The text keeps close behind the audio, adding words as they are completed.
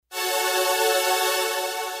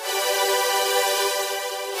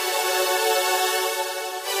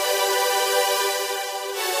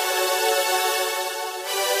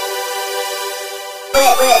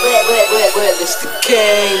well as the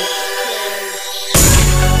king.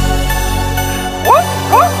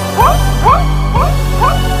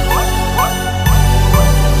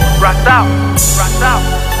 Rocked out, rocked out,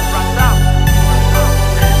 rocked out.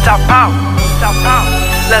 Top out, top out.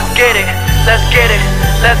 Let's get it, let's get it,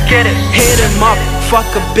 let's get it. Hit him up, fuck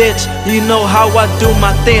a bitch. You know how I do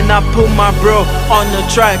my thing. I put my bro on the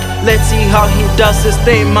track. Let's see how he does his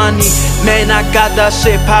thing. Money, man, I got that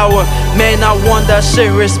shit. Power, man, I want that shit.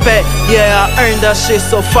 Respect, yeah, I earned that shit.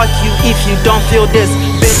 So fuck you if you don't feel this.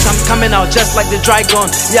 Bitch, I'm coming out just like the dragon.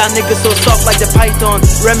 Yeah, niggas so soft like the python.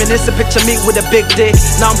 Reminiscent, picture me with a big dick.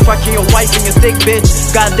 Now I'm fucking your wife and your thick bitch.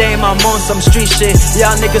 Goddamn, I'm on some street shit.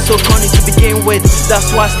 Yeah, niggas so corny to begin with.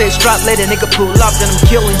 That's why I stay strapped. Let a nigga pull up, then I'm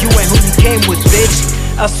killing you and who you came with, bitch.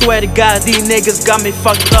 I swear to God, these niggas got me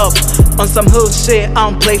fucked up. On some hood shit, I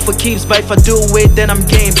don't play for keeps, but if I do it, then I'm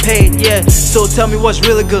getting paid, yeah. So tell me what's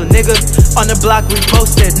really good, nigga. On the block we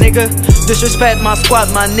posted, nigga. Disrespect my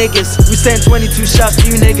squad, my niggas. We send 22 shots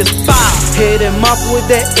to you niggas, bow. Hit him up with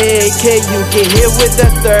the AK, you get hit with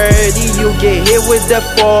the 30, you get hit with the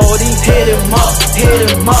 40. Hit him up,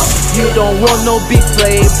 hit him up. You don't want no beef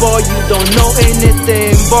play, boy, you don't know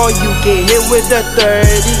anything, boy. You get hit with the 30.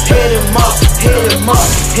 Hit him up, hit him up.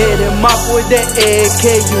 Hit him up with the AK,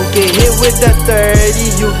 you get hit with the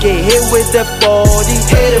 30, you get hit with the 40.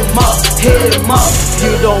 Hit him up, hit him up.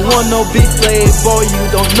 You don't want no big play, boy, you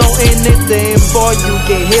don't know anything, boy, you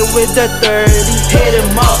get hit with the 30. Hit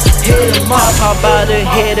him up, hit him up. How about to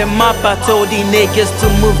hit him up? I told these niggas to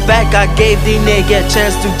move back. I gave these niggas a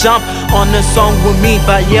chance to jump on the song with me,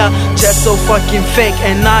 but yeah, just so fucking fake,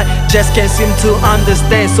 and I just can't seem to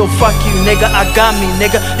understand. So fuck you, nigga, I got me,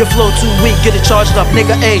 nigga. Your flow too weak, get it charged up,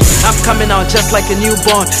 nigga. Ayy, I'm coming out just like a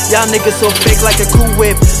newborn. Y'all niggas so fake like a cool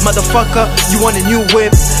whip. Motherfucker, you want a new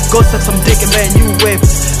whip? Go suck some dick and buy a new whip.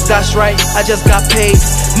 That's right, I just got paid.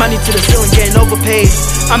 Money to the ceiling, getting overpaid.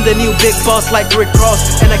 I'm the new big boss like Rick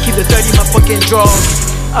Ross, and I keep the 30 in my fucking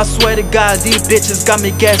drawers. I swear to God, these bitches got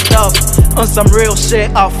me gassed up. On some real shit,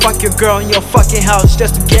 I'll fuck your girl in your fucking house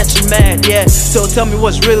just to get you mad, yeah. So tell me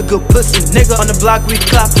what's really good pussy, nigga. On the block we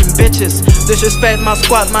clapping bitches. Disrespect my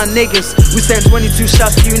squad, my niggas. We send 22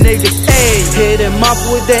 shots to you niggas. Ayy, hit him up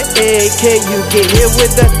with the AK, you get hit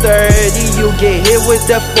with the 30, you get hit with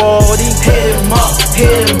the 40. Hit him up,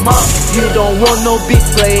 hit him up. You don't want no big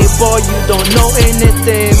play, boy, you don't know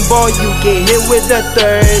anything, boy, you get hit with the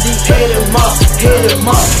 30. Hit him up, hit him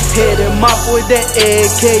up. Hit him up with the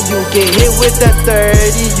AK, you get hit with the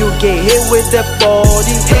 30, you get hit with the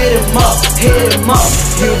 40. Hit him up, hit him up.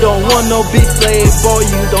 You don't want no big play, boy,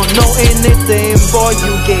 you don't know anything, boy,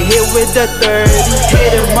 you get hit with the 30.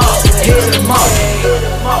 Hit him up, hit him up.